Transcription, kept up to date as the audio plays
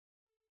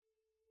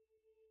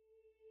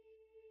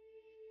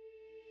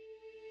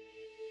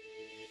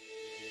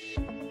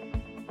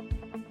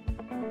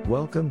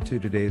Welcome to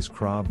today's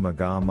Krav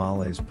Maga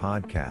Maleh's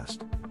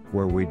podcast,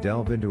 where we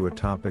delve into a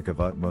topic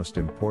of utmost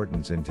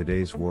importance in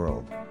today's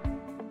world: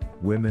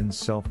 women's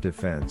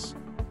self-defense.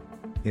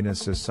 In a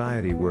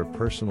society where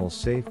personal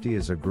safety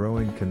is a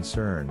growing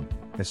concern,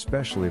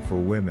 especially for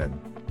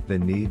women, the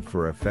need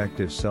for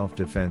effective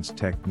self-defense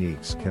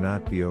techniques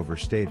cannot be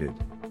overstated.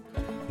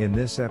 In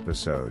this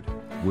episode,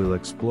 we'll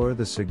explore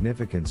the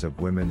significance of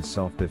women's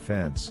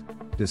self-defense,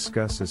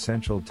 discuss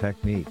essential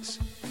techniques,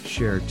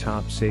 share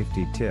top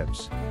safety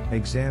tips,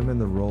 examine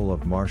the role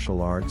of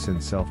martial arts in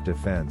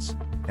self-defense,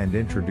 and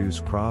introduce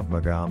Krav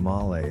Maga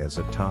Maleh as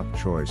a top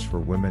choice for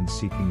women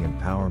seeking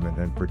empowerment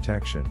and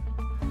protection.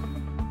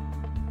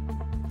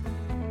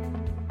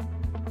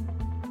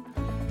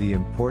 The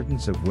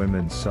importance of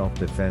women's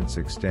self-defense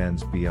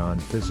extends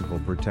beyond physical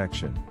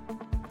protection.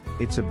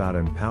 It's about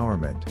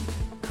empowerment,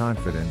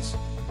 confidence,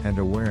 and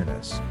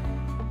awareness.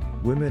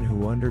 Women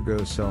who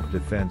undergo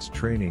self-defense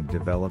training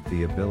develop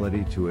the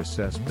ability to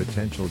assess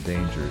potential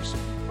dangers,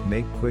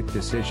 make quick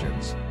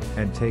decisions,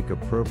 and take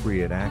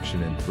appropriate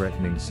action in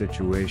threatening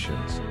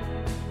situations.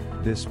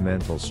 This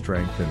mental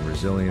strength and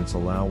resilience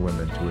allow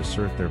women to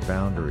assert their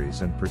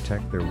boundaries and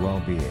protect their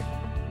well-being.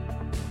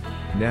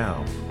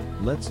 Now,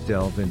 let's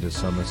delve into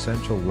some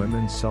essential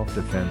women's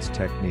self-defense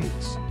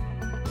techniques.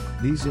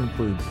 These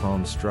include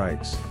palm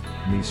strikes,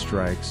 knee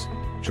strikes,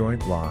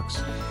 joint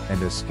locks,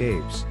 and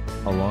escapes,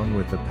 along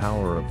with the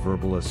power of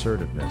verbal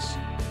assertiveness.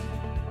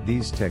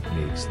 These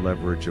techniques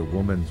leverage a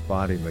woman's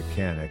body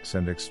mechanics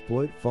and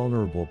exploit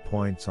vulnerable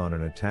points on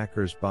an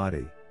attacker's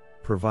body,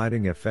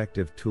 providing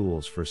effective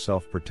tools for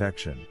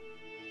self-protection.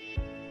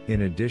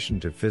 In addition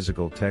to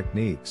physical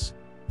techniques,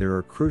 there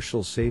are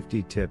crucial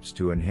safety tips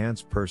to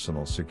enhance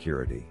personal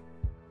security.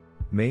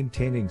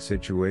 Maintaining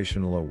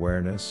situational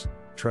awareness,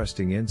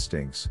 trusting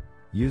instincts,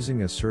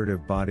 using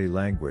assertive body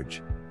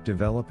language,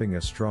 developing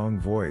a strong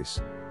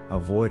voice,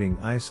 avoiding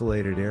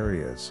isolated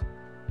areas,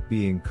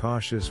 being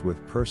cautious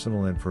with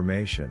personal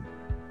information,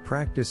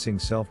 practicing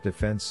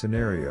self-defense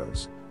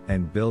scenarios,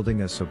 and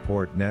building a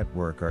support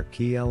network are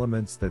key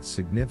elements that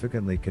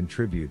significantly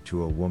contribute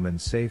to a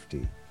woman's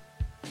safety.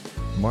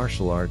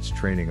 Martial arts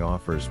training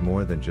offers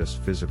more than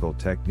just physical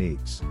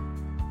techniques.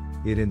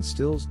 It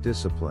instills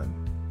discipline,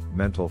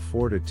 mental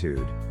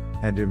fortitude,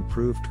 and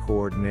improved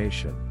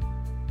coordination.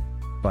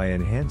 By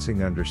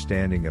enhancing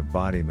understanding of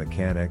body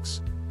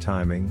mechanics,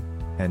 timing,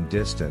 and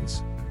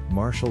distance,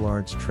 martial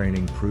arts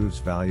training proves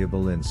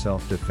valuable in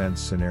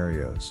self-defense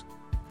scenarios.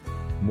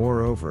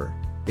 Moreover,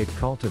 it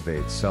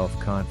cultivates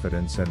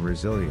self-confidence and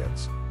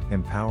resilience,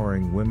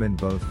 empowering women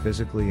both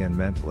physically and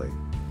mentally.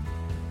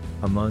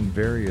 Among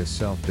various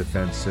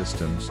self-defense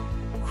systems,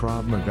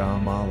 Krav Maga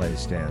Maleh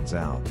stands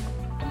out.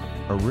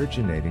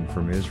 Originating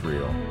from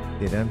Israel,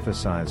 it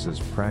emphasizes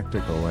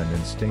practical and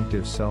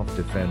instinctive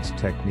self-defense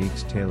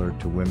techniques tailored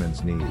to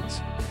women's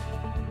needs.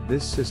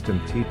 This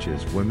system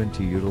teaches women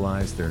to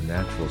utilize their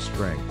natural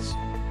strengths,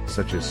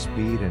 such as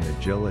speed and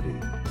agility,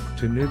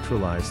 to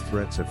neutralize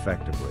threats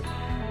effectively.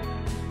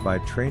 By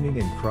training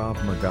in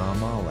Krav Maga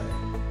Maleh,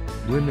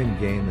 women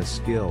gain the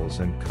skills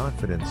and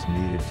confidence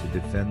needed to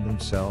defend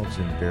themselves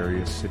in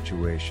various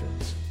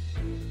situations.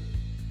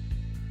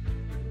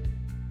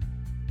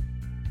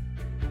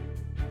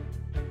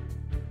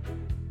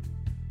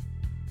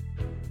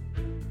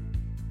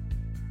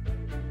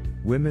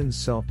 Women's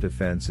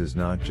self-defense is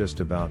not just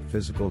about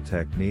physical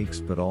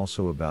techniques but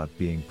also about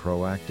being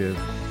proactive,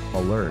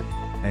 alert,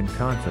 and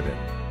confident.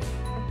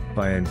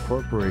 By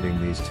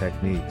incorporating these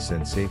techniques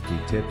and safety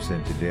tips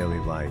into daily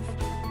life,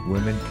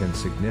 women can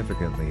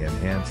significantly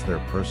enhance their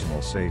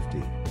personal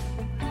safety.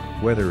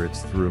 Whether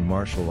it's through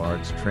martial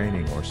arts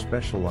training or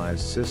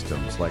specialized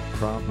systems like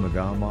Krav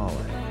Maga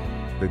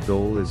Maleh, the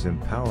goal is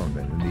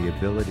empowerment and the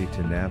ability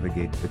to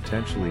navigate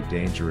potentially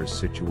dangerous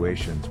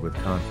situations with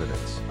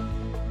confidence.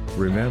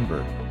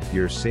 Remember,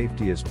 your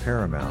safety is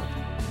paramount,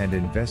 and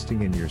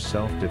investing in your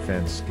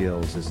self-defense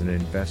skills is an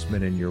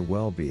investment in your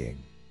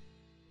well-being.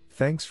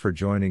 Thanks for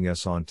joining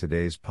us on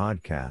today's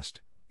podcast.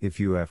 If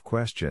you have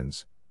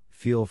questions,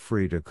 feel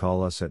free to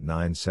call us at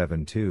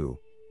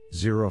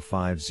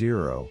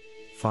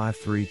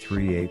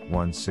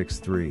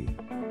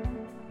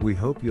 972-050-533-8163. We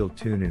hope you'll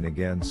tune in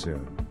again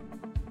soon.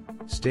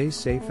 Stay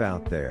safe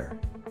out there.